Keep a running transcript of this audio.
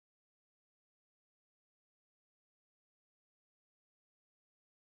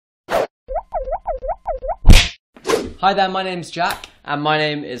Hi there, my name's Jack. And my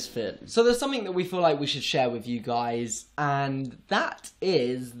name is Finn. So there's something that we feel like we should share with you guys, and that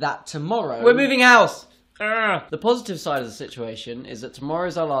is that tomorrow... We're moving house! The positive side of the situation is that tomorrow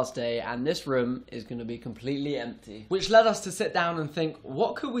is our last day and this room is going to be completely empty. Which led us to sit down and think,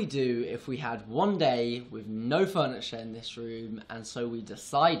 what could we do if we had one day with no furniture in this room? And so we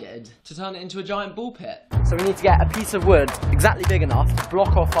decided to turn it into a giant ball pit. So we need to get a piece of wood exactly big enough to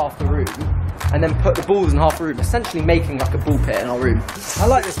block off half the room and then put the balls in half the room, essentially making like a ball pit in our room. I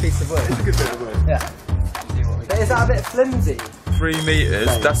like this piece of wood. It's a good bit of wood. Yeah. But is that a bit flimsy? 3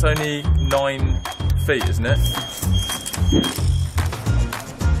 metres, that's only 9 feet, isn't it?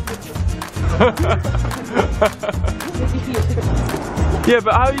 Yeah,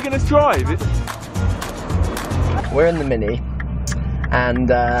 but how are you going to drive it? We're in the Mini, and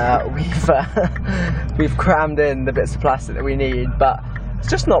we've crammed in the bits of plastic that we need, but it's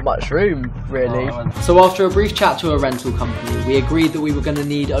just not much room, really. So after a brief chat to a rental company, we agreed that we were going to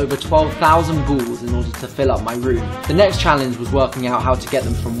need over 12,000 balls in order to fill up my room. The next challenge was working out how to get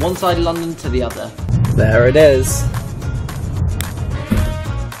them from one side of London to the other. There it is.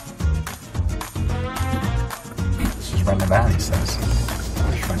 Let's just run them out, he says.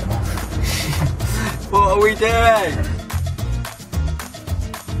 Just run them off. What are we doing?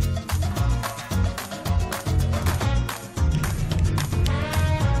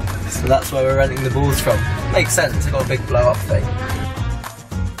 So that's where we're renting the balls from. Makes sense, I got a big blow up thing.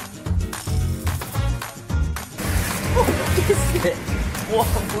 What is it? What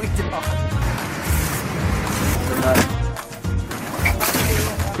have we done?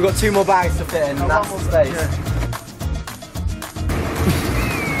 We've got 2 more bags to fit in, and that's the space.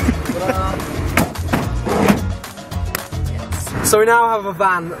 So we now have a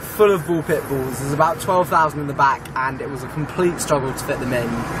van full of ball pit balls. There's about 12,000 in the back, and it was a complete struggle to fit them in.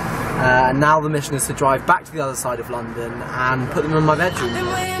 And now the mission is to drive back to the other side of London and put them in my bedroom. I've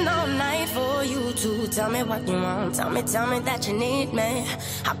been waiting all night for you to tell me what you want. Tell me that you need me.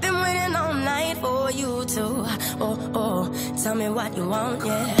 I've been waiting all night for you to, tell me what you want,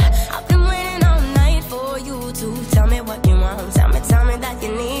 yeah. I've been waiting all night for you to tell me what you want. Tell me that you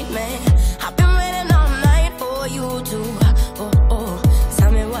need me. I've been waiting all night for you to,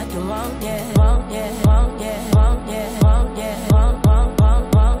 tell me what you want, yeah. Want, yeah, want, yeah, want, yeah, want, yeah, want, want,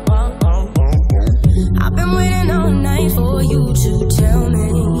 want, want, want, want. I've been waiting all night for you to tell me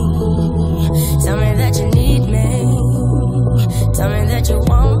that you need me, tell me that you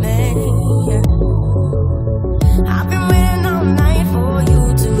want me, yeah. I've been waiting all night for you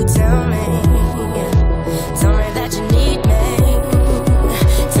to tell me that you need me,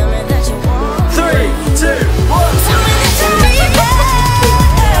 tell me that you want me. 3, 2, 1. Tell me that you need me.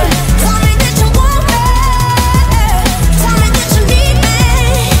 Tell me that you want me. Tell me that you need me.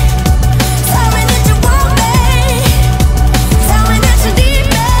 Tell me that you want me. Tell me that you need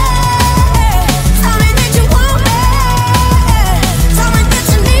me. Tell me that you want me. Tell me that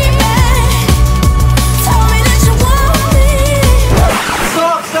you need me. Tell me that you want me.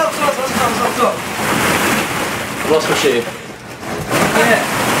 Stop! Lost my shoe. Yeah.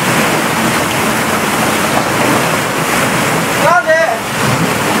 Found it!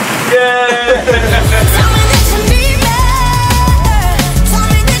 Yeah! Tell me that you need me. Tell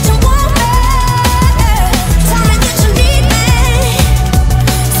me that you want me. Tell me that you need me.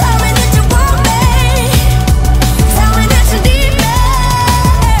 Tell me that you want me. Tell me that you need me.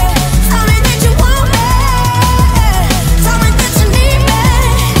 Tell me that you want me. Tell me that you need me.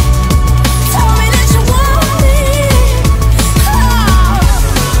 Tell me that you want me.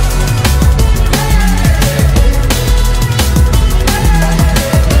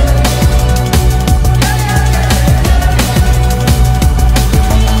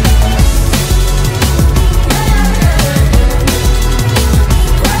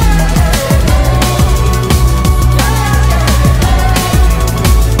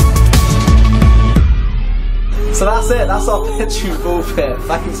 So that's it, that's our bedroom ball pit.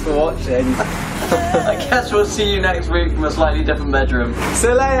 Thanks for watching. I guess we'll see you next week from a slightly different bedroom. See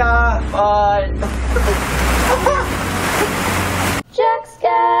you later! Bye! JacksGap,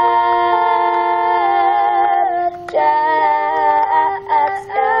 JacksGap.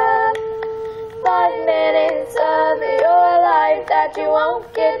 5 minutes of your life that you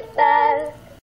won't get back.